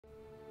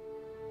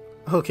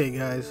Okay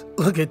guys,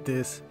 look at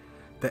this.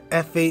 The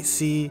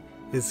F8C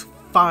is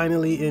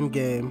finally in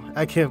game.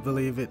 I can't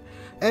believe it.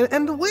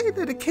 And the way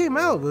that it came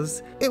out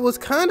was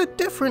kind of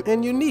different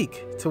and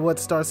unique to what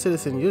Star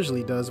Citizen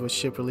usually does with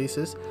ship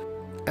releases.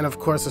 And of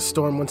course a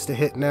storm wants to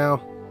hit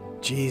now.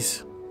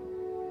 Jeez.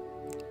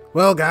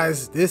 Well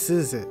guys, this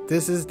is it.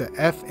 This is the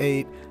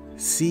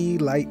F8C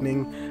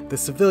Lightning, the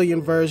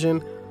civilian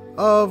version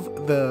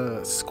of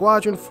the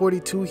Squadron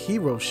 42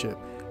 hero ship.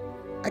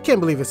 I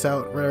can't believe it's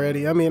out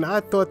already. I mean, I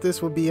thought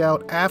this would be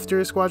out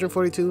after Squadron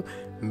 42.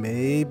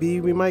 Maybe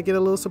we might get a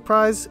little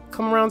surprise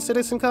come around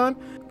CitizenCon.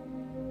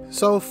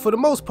 So for the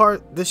most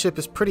part, this ship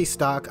is pretty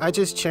stock. I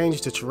just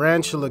changed the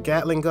Tarantula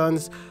Gatling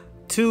guns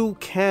to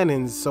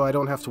Canons so I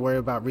don't have to worry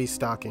about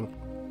restocking.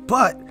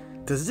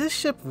 But does this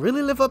ship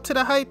really live up to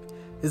the hype?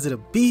 Is it a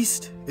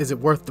beast? Is it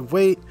worth the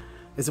wait?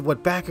 Is it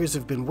what backers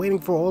have been waiting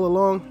for all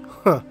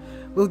along?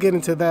 We'll get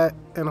into that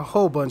and a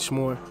whole bunch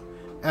more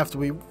after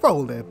we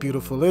roll that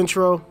beautiful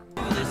intro.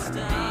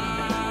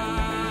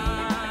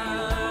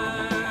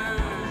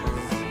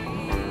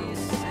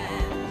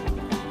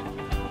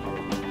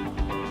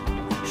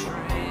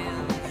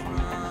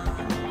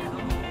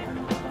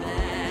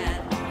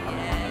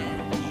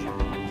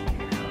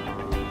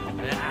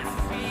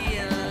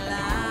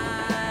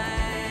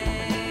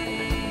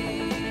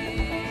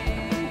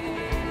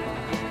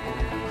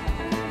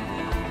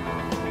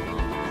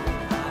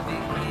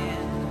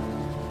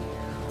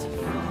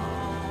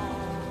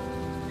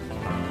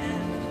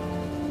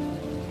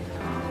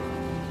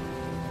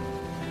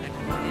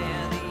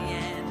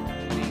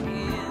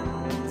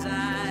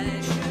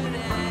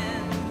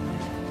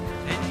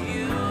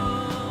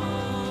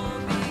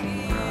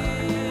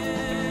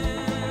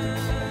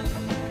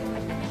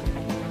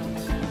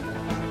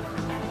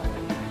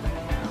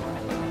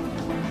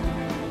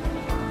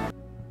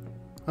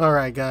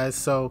 Alright guys,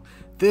 so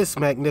this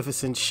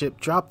magnificent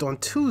ship dropped on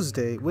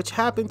Tuesday, which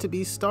happened to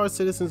be Star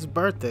Citizen's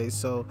birthday.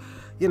 So,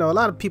 you know, a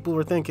lot of people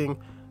were thinking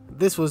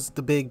this was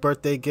the big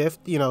birthday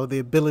gift, you know, the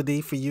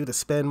ability for you to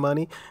spend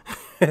money.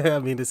 I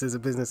mean, this is a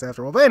business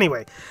after all. But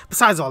anyway,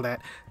 besides all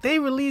that, they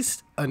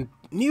released a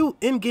new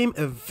in-game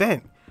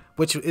event,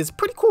 which is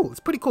pretty cool. It's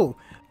pretty cool.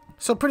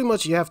 So pretty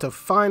much you have to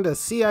find a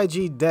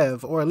CIG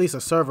dev, or at least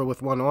a server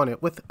with one on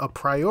it, with a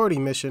priority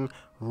mission,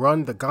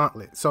 run the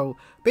gauntlet. So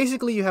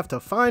basically you have to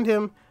find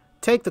him,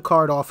 take the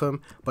card off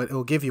him, but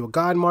it'll give you a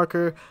guide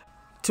marker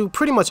to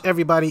pretty much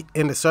everybody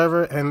in the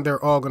server, and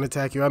they're all going to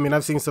attack you. I mean,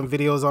 I've seen some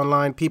videos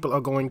online. People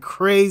are going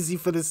crazy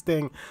for this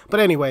thing. But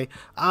anyway,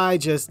 I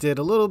just did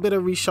a little bit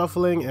of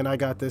reshuffling, and I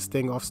got this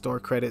thing off store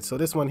credit. So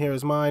this one here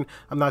is mine.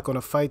 I'm not going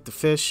to fight the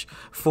fish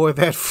for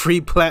that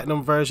free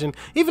platinum version.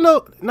 Even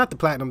though, not the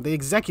platinum, the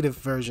executive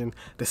version.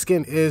 The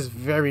skin is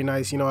very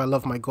nice. You know, I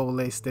love my gold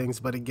lace things,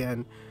 but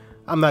again,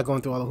 I'm not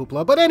going through all the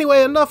hoopla. But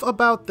anyway, enough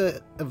about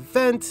the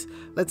event.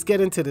 Let's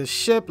get into the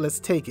ship. Let's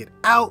take it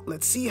out.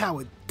 Let's see how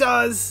it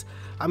does.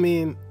 I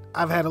mean,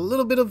 I've had a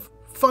little bit of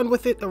fun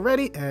with it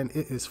already, and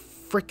it is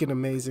freaking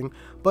amazing.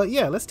 But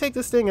yeah, let's take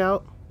this thing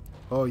out.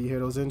 Oh, you hear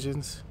those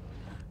engines?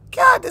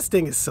 God, this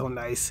thing is so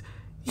nice.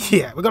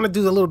 Yeah, we're going to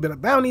do a little bit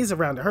of bounties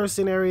around the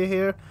Hurston area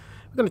here.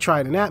 We're going to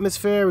try it in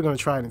atmosphere. We're going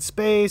to try it in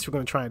space. We're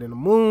going to try it in the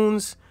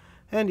moons.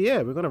 And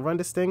yeah, we're going to run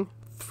this thing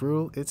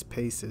through its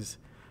paces.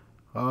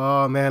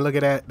 Oh man, look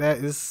at that. That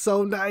is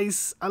so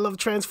nice. I love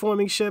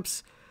transforming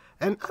ships.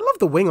 And I love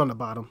the wing on the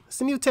bottom. It's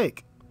a new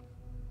take.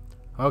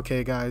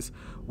 Okay guys,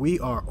 we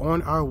are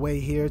on our way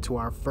here to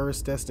our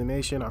first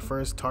destination, our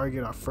first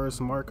target, our first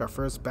mark, our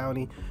first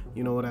bounty.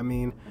 You know what I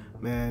mean?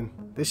 Man,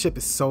 this ship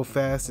is so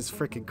fast, it's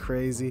freaking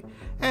crazy.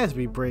 As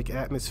we break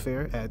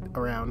atmosphere at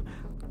around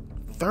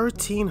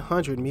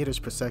 1,300 meters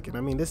per second.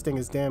 I mean, this thing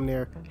is damn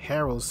near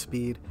Harold's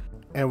speed.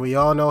 And we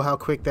all know how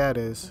quick that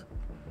is.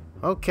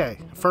 Okay,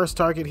 first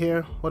target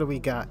here. What do we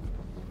got?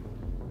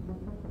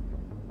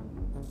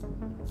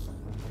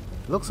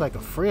 Looks like a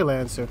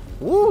freelancer.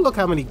 Ooh, look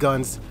how many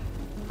guns.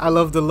 I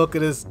love the look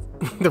of this,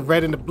 the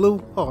red and the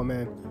blue. Oh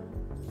man.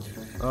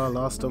 Oh,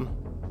 lost him.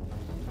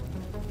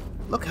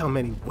 Look how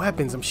many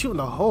weapons. I'm shooting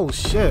the whole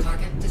ship.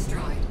 Target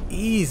destroyed.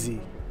 Easy.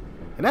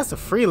 And that's a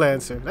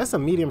freelancer. That's a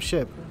medium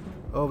ship.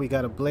 Oh, we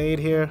got a blade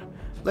here.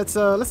 Let's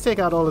take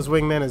out all his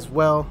wingmen as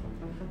well,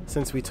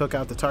 since we took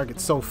out the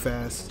target so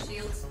fast.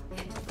 Shields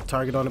hit.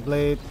 Target on the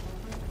blade.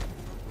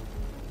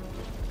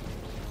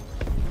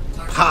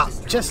 Target Pop,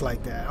 destroyed. just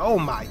like that. Oh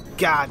my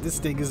god, this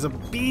thing is a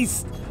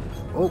beast.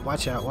 Oh,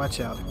 watch out, watch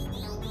out.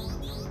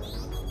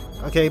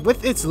 Okay,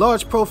 with its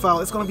large profile,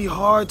 it's going to be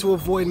hard to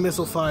avoid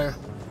missile fire.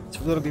 It's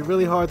going to be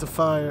really hard to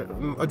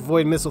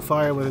avoid missile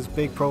fire with his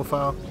big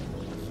profile.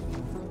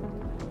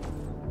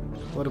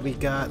 What do we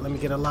got? Let me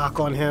get a lock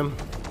on him.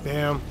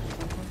 Bam.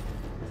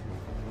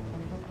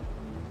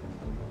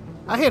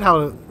 I hate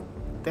how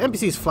the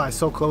NPCs fly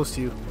so close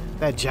to you.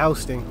 That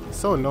jousting. It's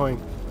so annoying.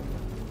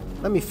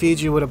 Let me feed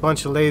you with a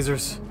bunch of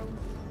lasers.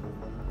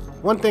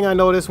 One thing I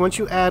noticed, once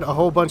you add a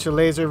whole bunch of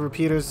laser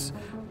repeaters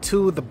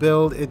to the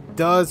build, it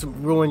does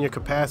ruin your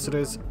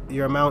capacitors,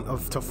 your amount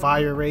of to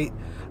fire rate.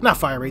 not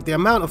fire rate, the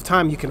amount of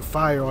time you can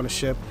fire on a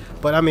ship.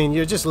 But I mean,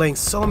 you're just laying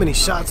so many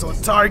shots on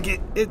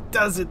target. It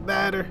doesn't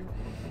matter.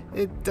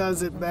 It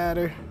doesn't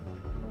matter.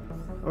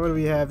 What do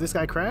we have? This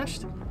guy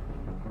crashed?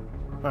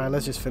 Alright,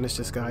 let's just finish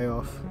this guy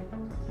off.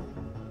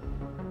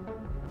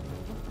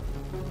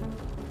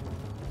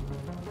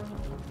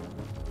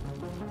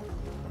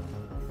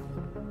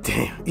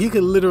 Damn, you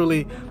can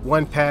literally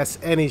one pass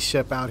any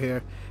ship out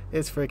here.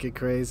 It's freaking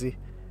crazy.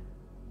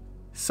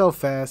 So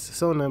fast,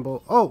 so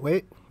nimble. Oh,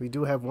 wait, we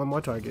do have one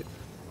more target.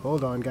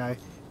 Hold on, guy.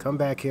 Come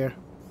back here.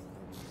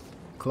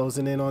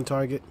 Closing in on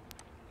target.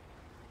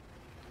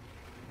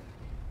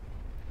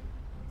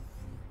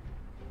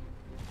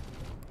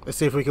 Let's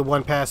see if we can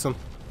one pass him.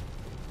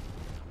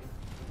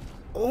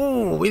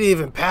 Oh, we didn't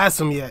even pass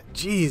him yet.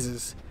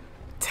 Jesus.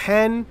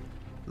 10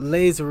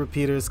 laser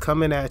repeaters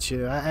coming at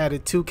you. I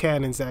added 2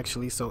 cannons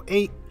actually, so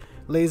 8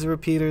 laser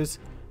repeaters,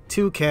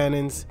 2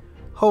 cannons,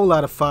 whole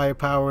lot of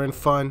firepower and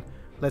fun.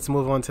 Let's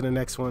move on to the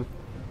next one.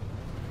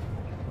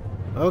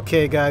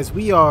 Okay guys,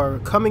 we are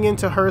coming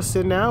into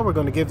Hurston now. We're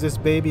going to give this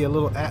baby a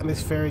little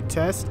atmospheric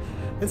test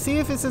and see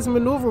if it's as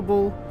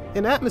maneuverable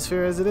in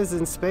atmosphere as it is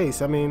in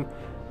space. I mean,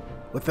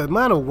 with the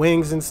amount of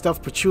wings and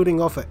stuff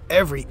protruding off of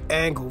every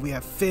angle, we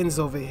have fins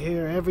over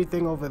here,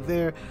 everything over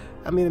there.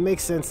 I mean, it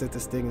makes sense that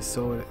this thing is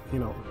so, you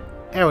know,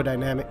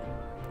 aerodynamic.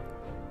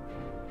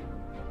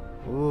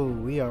 Ooh,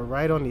 we are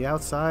right on the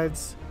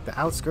outsides, the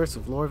outskirts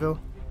of Lorville.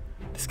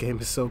 This game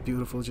is so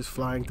beautiful, just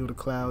flying through the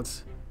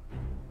clouds.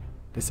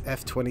 This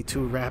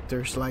F-22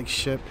 Raptors-like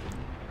ship.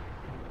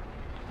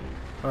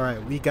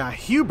 Alright, we got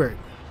Hubert,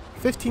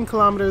 15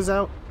 kilometers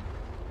out.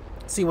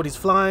 See what he's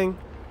flying.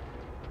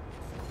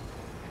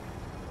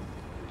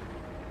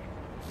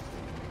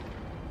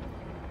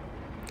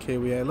 Okay,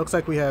 it looks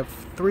like we have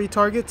 3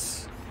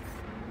 targets.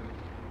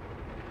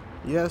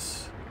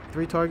 Yes,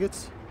 3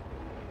 targets.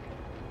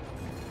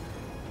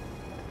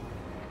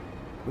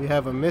 We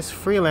have a Miss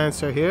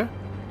Freelancer here.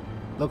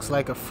 Looks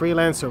like a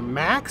Freelancer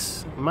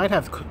Max. Might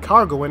have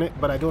cargo in it,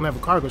 but I don't have a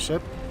cargo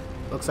ship.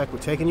 Looks like we're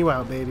taking you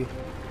out, baby.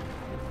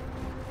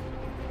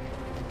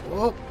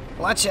 Whoa,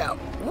 watch out.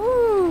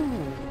 Woo!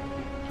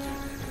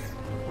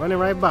 Running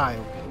right by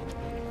him.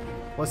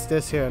 What's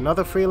this here?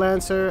 Another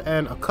Freelancer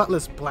and a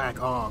Cutlass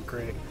Black. Oh,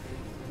 great.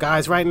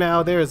 Guys, right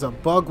now there is a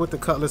bug with the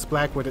Cutlass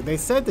Black with it. They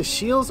said the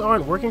shields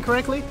aren't working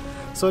correctly,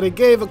 so they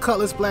gave a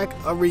Cutlass Black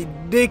a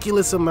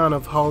ridiculous amount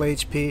of hull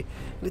HP.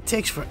 And it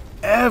takes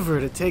forever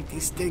to take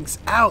these things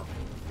out.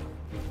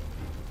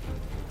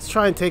 Let's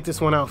try and take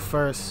this one out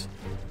first.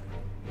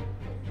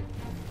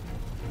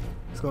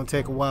 It's gonna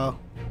take a while.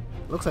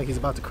 Looks like he's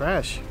about to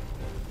crash.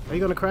 Are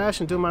you gonna crash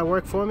and do my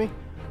work for me?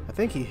 I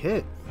think he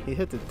hit. He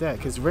hit the deck.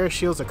 His rear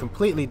shields are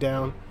completely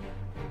down.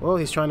 Well,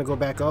 he's trying to go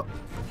back up.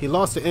 He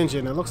lost the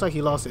engine. It looks like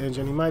he lost the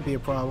engine. He might be a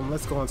problem.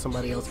 Let's go on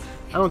somebody else.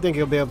 I don't think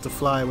he'll be able to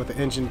fly with the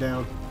engine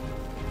down.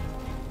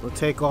 We'll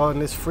take on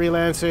this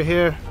Freelancer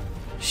here.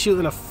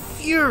 Shooting a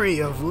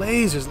fury of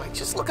lasers. Like,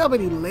 just look how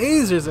many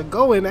lasers are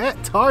going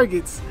at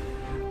targets.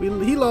 He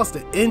lost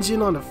the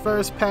engine on the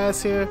first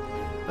pass here.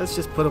 Let's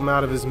just put him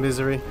out of his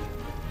misery.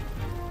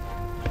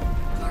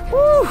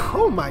 Woo!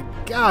 Oh my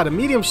god, a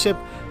medium ship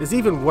is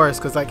even worse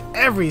because like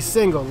every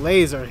single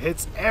laser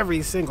hits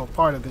every single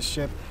part of the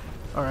ship.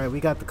 Alright, we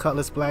got the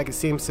Cutlass Black. It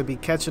seems to be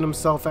catching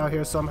himself out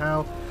here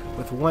somehow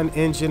with one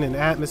engine in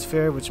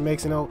atmosphere, which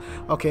makes it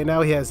okay,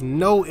 now he has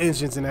no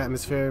engines in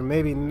atmosphere.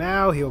 Maybe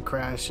now he'll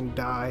crash and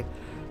die.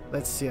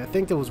 Let's see. I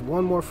think there was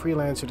one more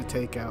Freelancer to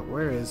take out.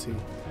 Where is he?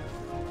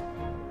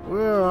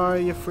 Where are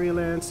you,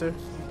 Freelancer?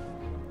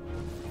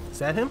 Is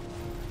that him?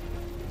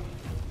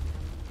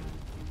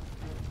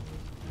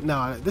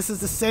 No, this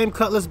is the same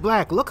Cutlass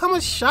Black. Look how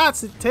much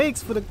shots it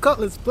takes for the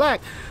Cutlass Black.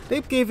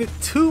 They gave it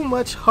too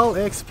much hull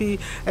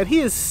XP, and he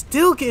is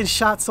still getting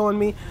shots on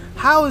me.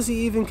 How is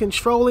he even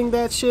controlling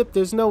that ship?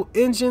 There's no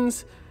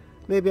engines.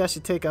 Maybe I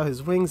should take out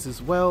his wings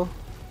as well.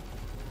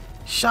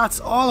 Shots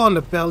all on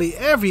the belly.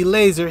 Every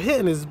laser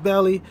hitting his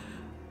belly.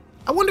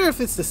 I wonder if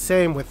it's the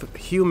same with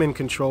human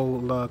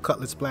control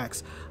Cutlass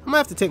Blacks. I'm gonna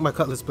have to take my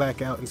Cutlass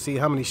Black out and see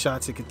how many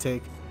shots it could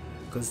take.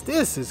 Because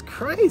this is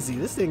crazy.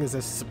 This thing is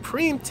a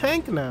supreme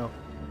tank now.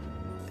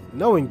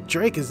 Knowing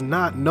Drake is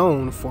not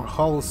known for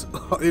hulls,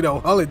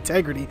 hull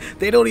integrity.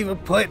 They don't even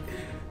put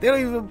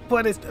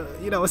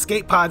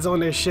escape pods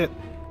on their ship.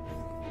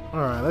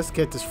 All right, let's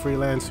get this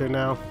Freelancer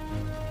now.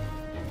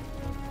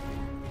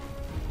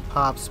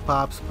 Pops,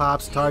 pops,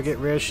 pops. Target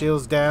rear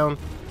shields down.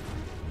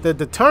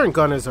 The turret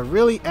gunners are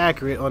really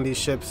accurate on these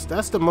ships.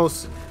 That's the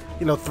most,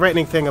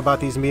 threatening thing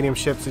about these medium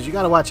ships is you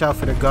got to watch out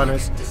for the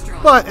gunners.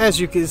 But as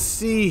you can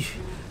see,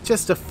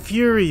 just a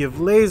fury of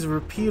laser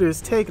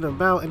repeaters taking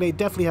them out, and they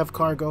definitely have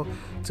cargo.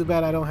 Too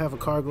bad I don't have a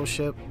cargo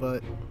ship,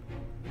 but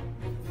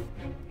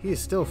he is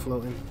still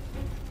floating.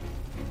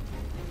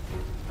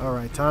 All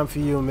right, time for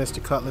you,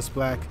 Mr. Cutlass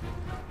Black.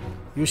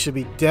 You should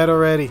be dead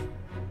already.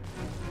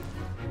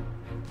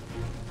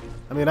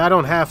 I mean, I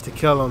don't have to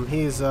kill him.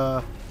 He's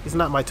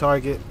not my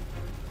target.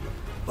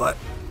 But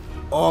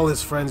all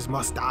his friends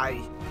must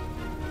die.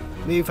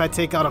 Maybe if I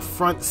take out a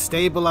front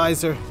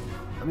stabilizer,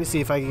 Let me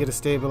see if I can get a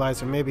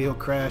stabilizer. Maybe he'll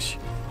crash.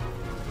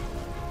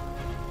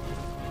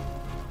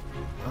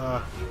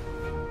 I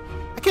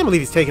can't believe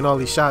he's taking all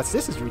these shots.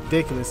 This is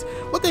ridiculous.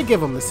 What they give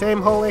him? The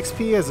same whole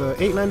XP as a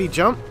 890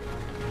 jump?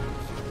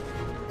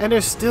 And they're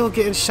still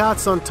getting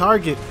shots on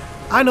target.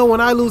 I know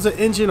when I lose an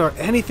engine or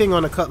anything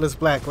on a Cutlass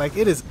Black, like,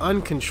 it is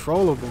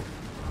uncontrollable.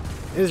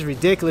 It is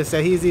ridiculous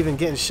that he's even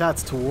getting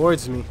shots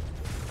towards me.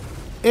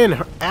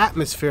 In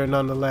atmosphere,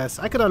 nonetheless.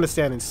 I could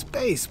understand in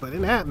space, but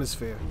in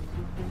atmosphere.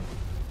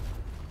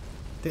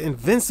 The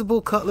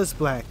invincible Cutlass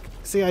Black.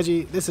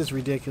 CIG, this is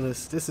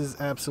ridiculous. This is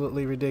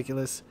absolutely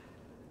ridiculous.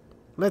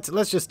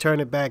 Let's just turn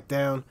it back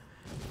down.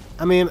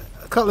 I mean,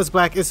 Cutlass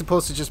Black is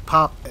supposed to just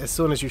pop as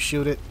soon as you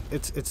shoot it.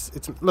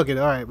 It's look at it.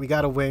 All right, we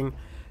got a wing.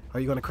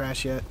 Are you gonna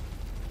crash yet?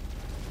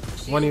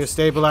 One of your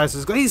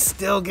stabilizers. He's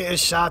still getting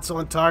shots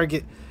on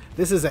target.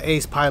 This is an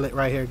ace pilot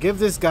right here. Give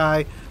this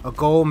guy a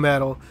gold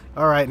medal.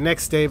 All right,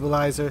 next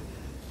stabilizer.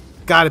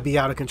 Got to be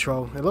out of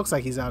control. It looks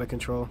like he's out of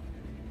control.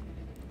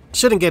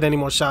 Shouldn't get any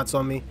more shots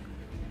on me.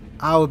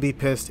 I would be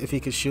pissed if he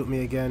could shoot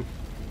me again.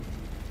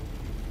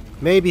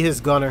 Maybe his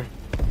gunner.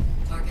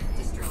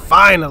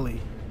 Finally.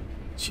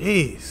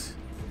 Jeez.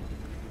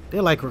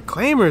 They're like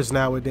reclaimers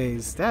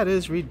nowadays. That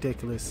is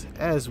ridiculous.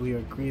 As we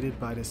are greeted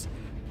by this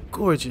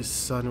gorgeous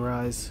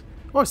sunrise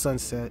or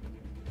sunset.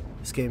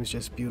 This game is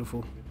just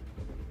beautiful.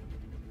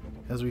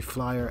 As we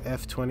fly our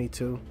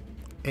F-22,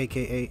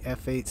 aka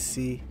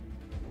F8C,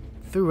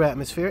 through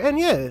atmosphere. And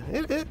yeah,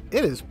 it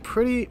is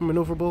pretty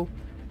maneuverable.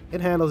 It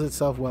handles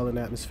itself well in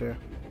atmosphere.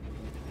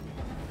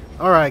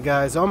 Alright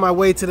guys, on my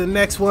way to the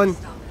next one.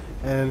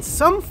 And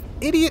some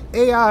idiot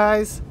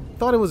AIs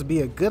thought it would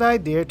be a good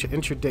idea to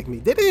interdict me.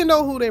 They didn't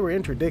know who they were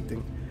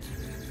interdicting.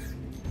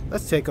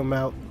 Let's take them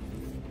out.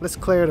 Let's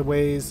clear the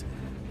ways.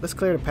 Let's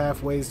clear the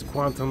pathways to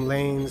quantum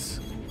lanes.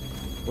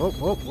 Whoa,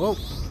 whoa, whoa.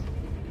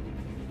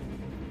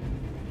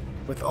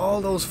 With all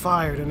those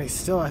fired, and they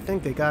still, I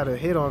think they got a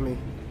hit on me.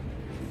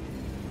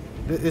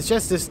 It's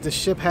just this, the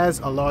ship has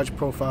a large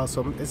profile,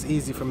 so it's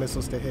easy for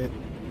missiles to hit.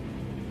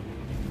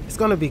 It's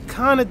going to be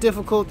kind of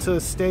difficult to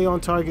stay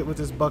on target with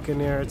this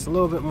Buccaneer. It's a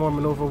little bit more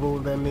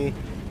maneuverable than me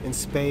in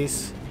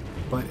space,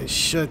 but it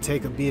should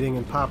take a beating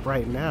and pop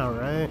right now,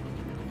 right?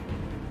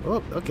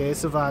 Oh, okay, it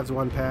survives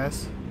one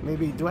pass.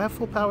 Maybe, do I have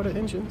full power to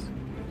engines?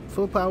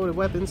 Full power to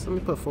weapons? Let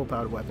me put full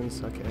power to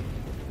weapons, okay.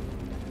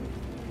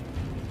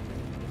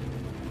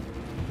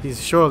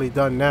 He's surely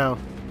done now.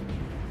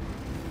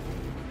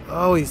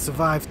 Oh, he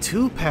survived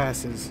 2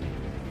 passes.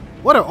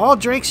 What, are all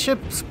Drake's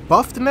ships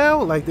buffed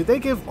now? Like, did they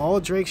give all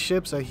Drake's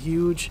ships a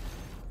huge,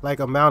 like,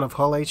 amount of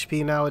hull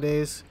HP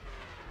nowadays?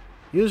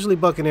 Usually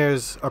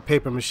Buccaneers are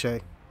paper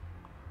mache.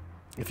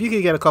 If you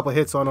could get a couple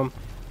hits on them,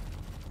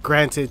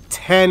 granted,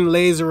 10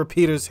 laser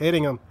repeaters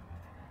hitting him.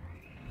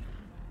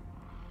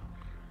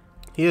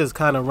 He is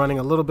kind of running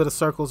a little bit of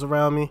circles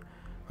around me.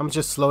 I'm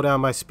just slow down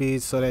my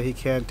speed so that he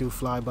can't do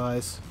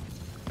flybys.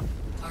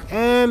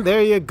 And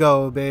there you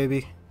go,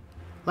 baby.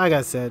 Like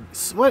I said,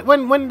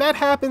 when that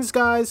happens,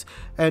 guys,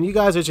 and you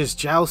guys are just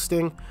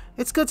jousting,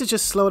 it's good to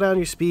just slow down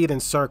your speed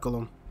and circle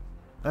them.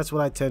 That's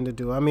what I tend to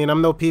do. I mean,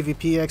 I'm no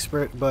PvP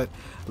expert, but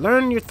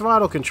learn your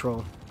throttle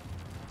control.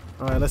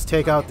 Alright, let's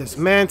take out this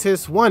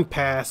Mantis. 1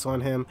 pass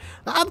on him.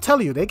 I'm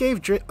telling you, they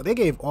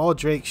gave all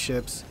Drake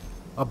ships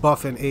a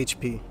buff in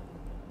HP.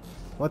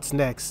 What's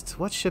next?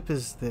 What ship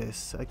is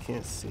this? I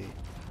can't see.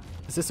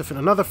 Is this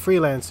another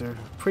freelancer?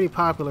 Pretty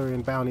popular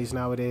in bounties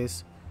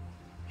nowadays.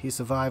 He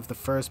survived the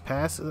first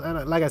pass.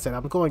 Like I said,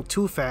 I'm going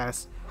too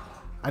fast.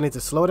 I need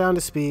to slow down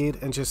the speed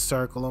and just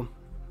circle him.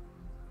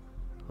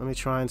 Let me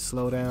try and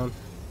slow down.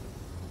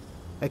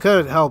 It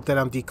could help that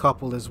I'm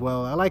decoupled as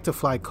well. I like to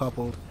fly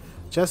coupled,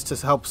 just to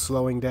help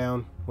slowing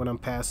down when I'm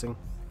passing.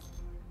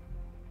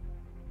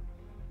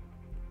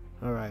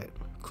 Alright,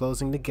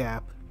 closing the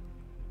gap.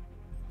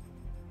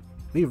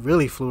 We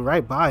really flew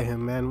right by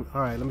him, man.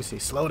 Alright, let me see.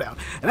 Slow down.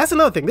 And that's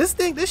another thing.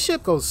 This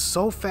ship goes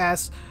so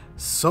fast,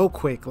 so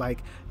quick.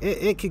 Like,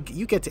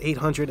 you get to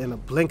 800 in a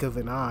blink of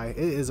an eye. It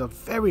is a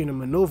very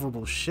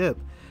maneuverable ship.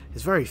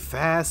 It's very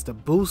fast. The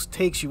boost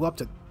takes you up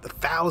to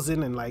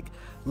 1,000 in like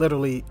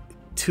literally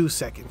 2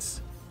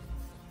 seconds.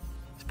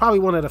 It's probably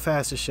one of the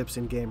fastest ships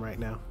in game right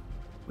now.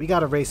 We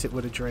gotta race it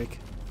with a Drake.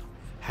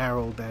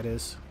 Harold, that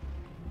is.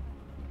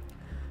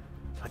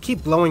 I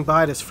keep blowing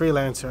by this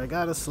freelancer. I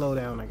gotta slow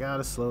down. I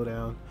gotta slow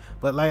down.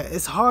 But like,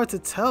 it's hard to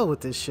tell with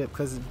this ship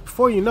because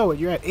before you know it,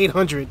 you're at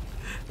 800,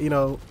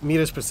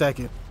 meters per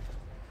second.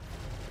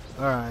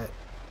 All right.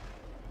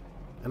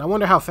 And I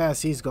wonder how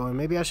fast he's going.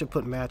 Maybe I should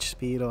put match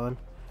speed on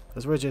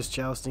because we're just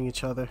jousting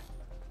each other.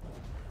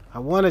 I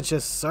want to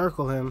just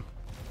circle him.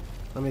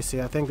 Let me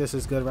see. I think this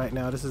is good right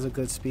now. This is a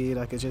good speed.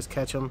 I could just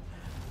catch him.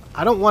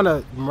 I don't want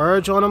to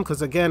merge on him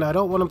because, again, I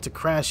don't want him to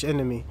crash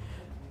into me.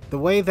 The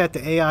way that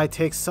the AI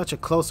takes such a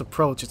close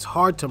approach, it's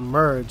hard to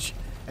merge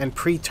and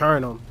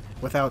pre-turn him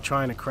without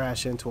trying to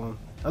crash into him.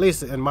 At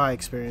least in my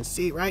experience.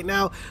 See, right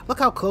now, look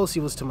how close he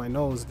was to my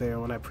nose there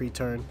when I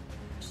pre-turned.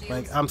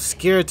 Like, I'm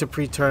scared to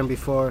pre-turn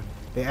before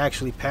they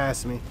actually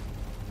pass me.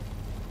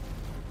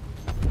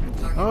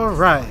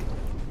 Alright.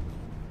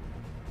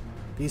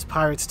 These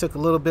pirates took a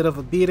little bit of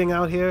a beating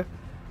out here,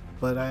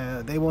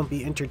 but they won't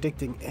be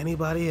interdicting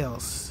anybody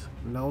else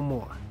no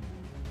more.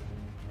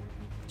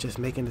 Just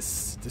making the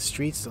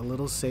streets a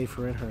little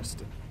safer in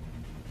Hurston.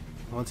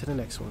 On to the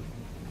next one.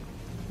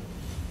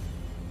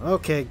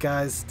 Okay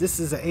guys, this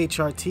is a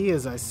HRT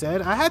as I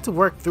said. I had to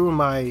work through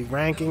my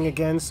ranking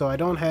again, so I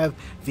don't have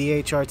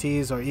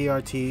VHRTs or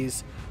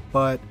ERTs,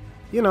 but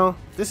you know,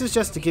 this is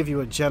just to give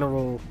you a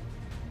general,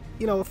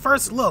 you know,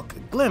 first look, a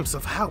glimpse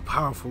of how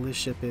powerful this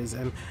ship is,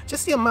 and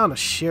just the amount of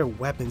sheer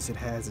weapons it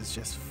has is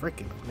just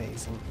freaking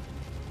amazing.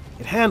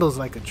 It handles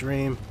like a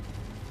dream.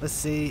 Let's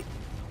see.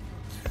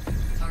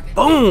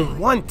 Boom!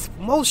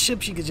 Most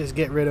ships you could just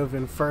get rid of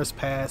in first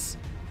pass.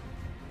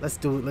 Let's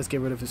do it. Let's get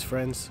rid of his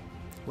friends.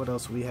 What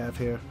else we have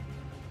here?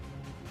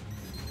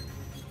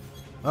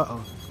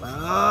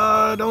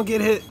 Uh-oh. Don't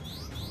get hit.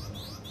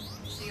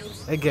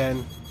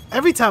 Again.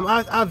 Every time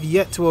I've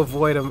yet to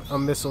avoid a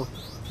missile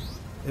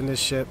in this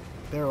ship.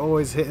 They're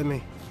always hitting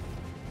me.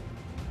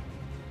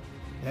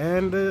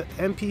 And the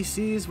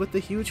NPCs with the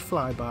huge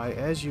flyby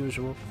as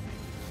usual.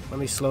 Let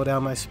me slow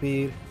down my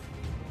speed.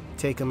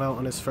 Take him out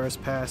on his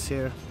first pass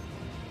here.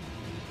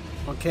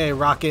 Okay,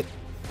 Rocket.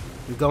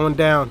 You're going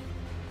down.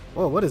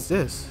 Whoa, what is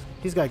this?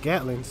 He's got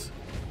Gatlings.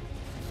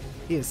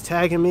 He is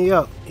tagging me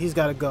up. He's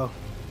got to go.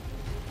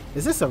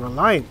 Is this a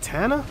Reliant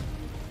Tana?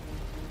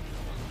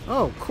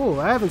 Oh, cool.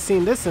 I haven't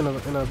seen this in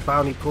a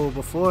bounty pool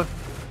before.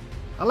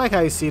 I like how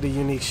you see the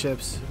unique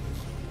ships.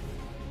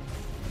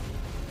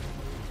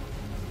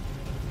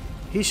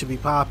 He should be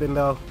popping,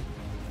 though.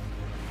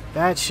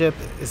 That ship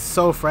is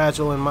so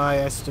fragile in my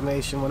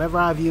estimation. Whenever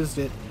I've used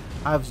it,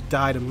 I've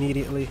died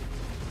immediately.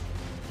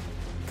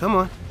 Come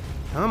on.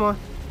 Come on.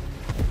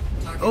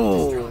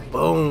 Oh,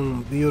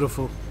 boom.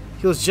 Beautiful.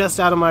 He was just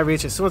out of my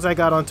reach. As soon as I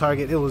got on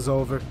target, it was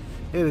over.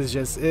 It is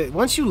just...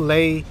 once you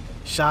lay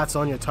shots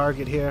on your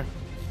target here,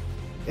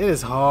 it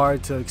is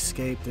hard to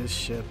escape this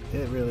ship.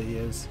 It really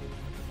is.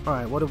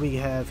 Alright, what do we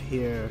have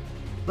here?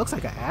 Looks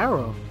like an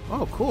arrow.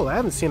 Oh, cool. I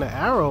haven't seen an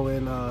arrow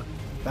in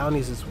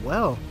bounties as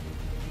well.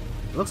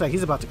 It looks like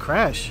he's about to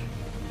crash.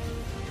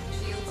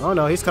 Oh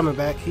no, he's coming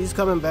back. He's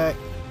coming back.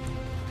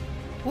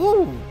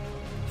 Woo!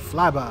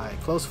 Flyby.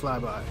 Close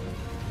flyby.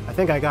 I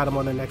think I got him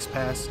on the next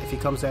pass if he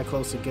comes that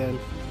close again.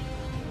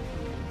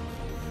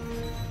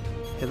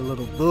 Hit a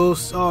little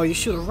boost. Oh, you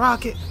shoot a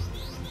rocket.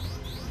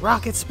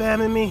 Rocket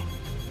spamming me.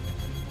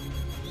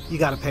 You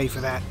gotta pay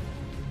for that.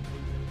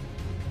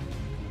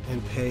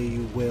 And pay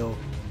you will.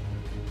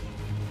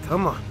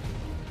 Come on.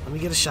 Let me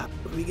get a shot.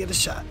 Let me get a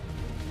shot.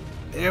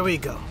 There we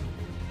go.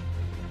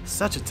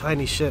 Such a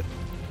tiny ship.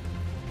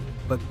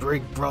 But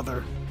Big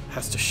Brother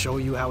has to show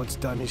you how it's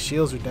done. His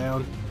shields are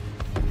down.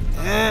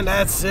 And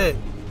that's it.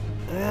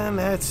 And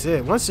that's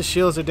it. Once the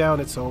shields are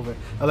down, it's over.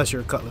 Unless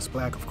you're a Cutlass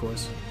Black, of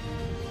course.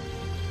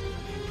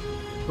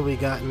 Who we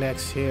got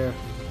next here?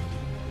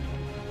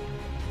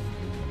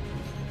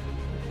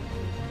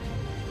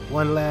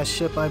 One last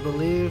ship, I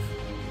believe.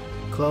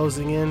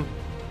 Closing in.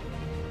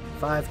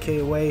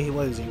 5K away.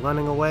 What is he,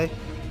 running away?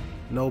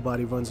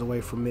 Nobody runs away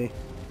from me.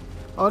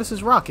 Oh, this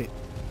is Rocket.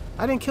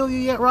 I didn't kill you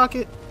yet,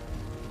 Rocket?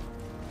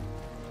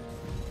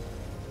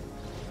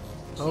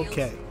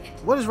 Okay.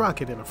 What is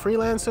Rocket in? A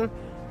freelancer?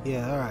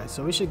 Yeah, alright.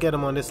 So we should get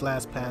him on this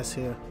last pass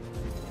here.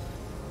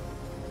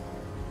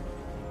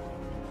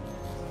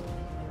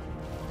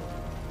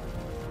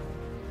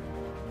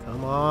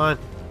 Come on.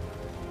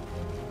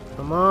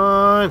 Come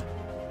on.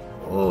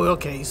 Oh,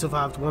 okay. He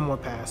survived one more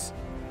pass.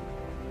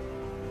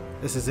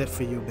 This is it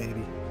for you,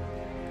 baby.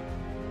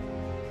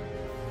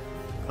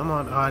 Come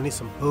on. Oh, I need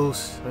some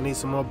boost. I need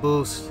some more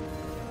boost.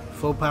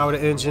 Full power to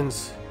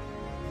engines.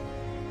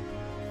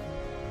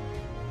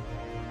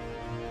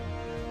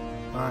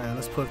 Alright,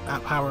 let's put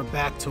that power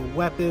back to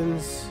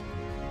weapons.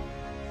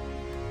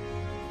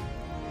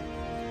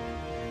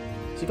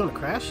 Is he gonna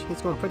crash? He's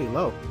going pretty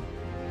low.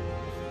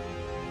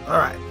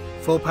 Alright,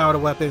 full power to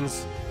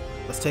weapons.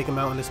 Let's take him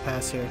out on this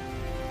pass here.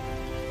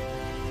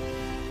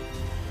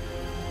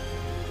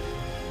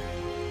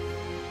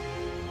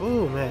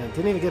 Oh man,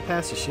 didn't even get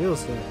past the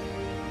shields there.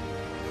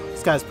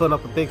 This guy's putting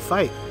up a big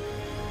fight.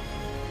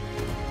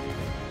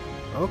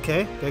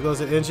 Okay, there goes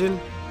the engine.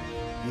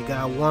 You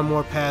got one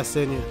more pass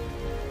in you.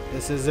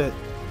 This is it.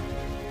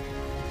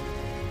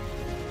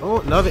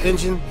 Oh, another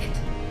engine.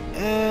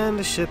 And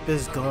the ship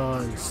is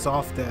gone.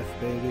 Soft death,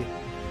 baby.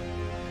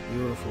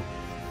 Beautiful.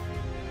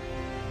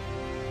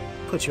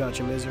 Put you out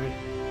your misery.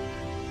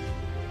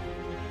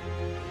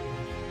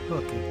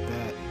 Look at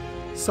that.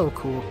 So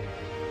cool.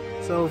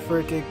 So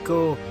freaking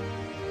cool.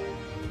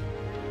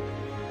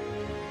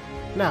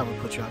 Now we'll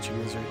put you out your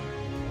misery.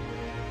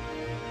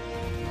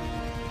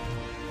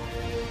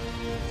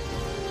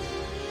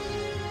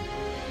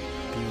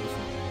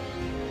 Beautiful.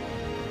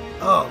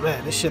 Oh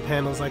man, this ship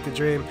handles like a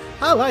dream.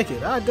 I like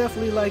it. I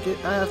definitely like it.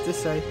 I have to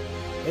say.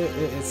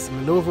 It's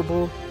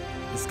maneuverable.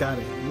 It's got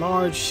a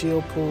large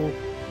shield pool.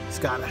 It's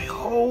got a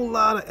whole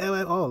lot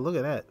of... Oh, look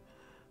at that.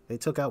 They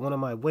took out one of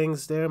my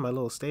wings there. My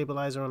little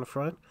stabilizer on the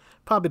front.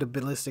 Probably the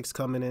ballistics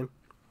coming in.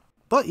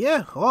 But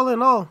yeah, all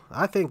in all,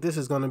 I think this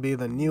is going to be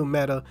the new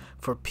meta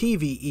for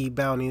PvE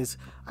bounties.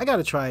 I got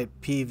to try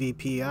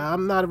PvP.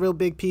 I'm not a real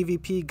big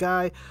PvP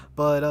guy,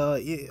 but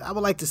I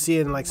would like to see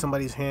it in like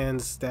somebody's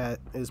hands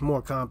that is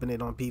more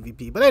competent on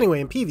PvP. But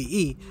anyway, in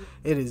PvE,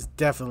 it is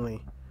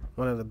definitely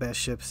one of the best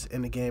ships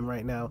in the game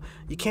right now.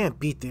 You can't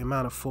beat the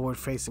amount of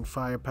forward-facing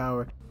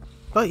firepower.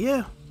 But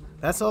yeah,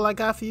 that's all I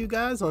got for you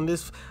guys on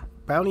this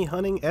bounty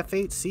hunting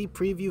F8C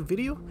preview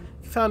video.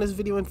 If you found this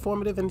video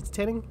informative and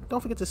entertaining, don't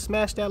forget to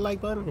smash that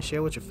like button and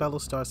share with your fellow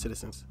Star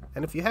Citizens.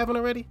 And if you haven't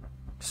already,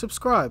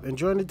 subscribe and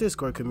join the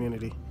Discord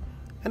community.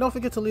 And don't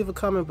forget to leave a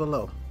comment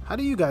below. How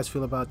do you guys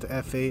feel about the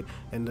F8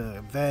 and the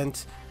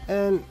event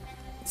and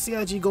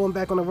CIG going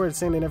back on the word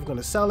saying they're never going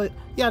to sell it?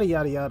 Yada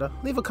yada yada.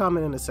 Leave a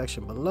comment in the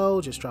section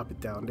below. Just drop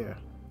it down there.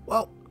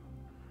 Well,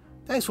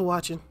 thanks for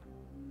watching.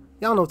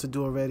 Y'all know what to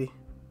do already.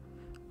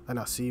 And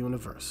I'll see you in the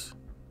verse.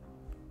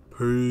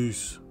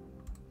 Peace.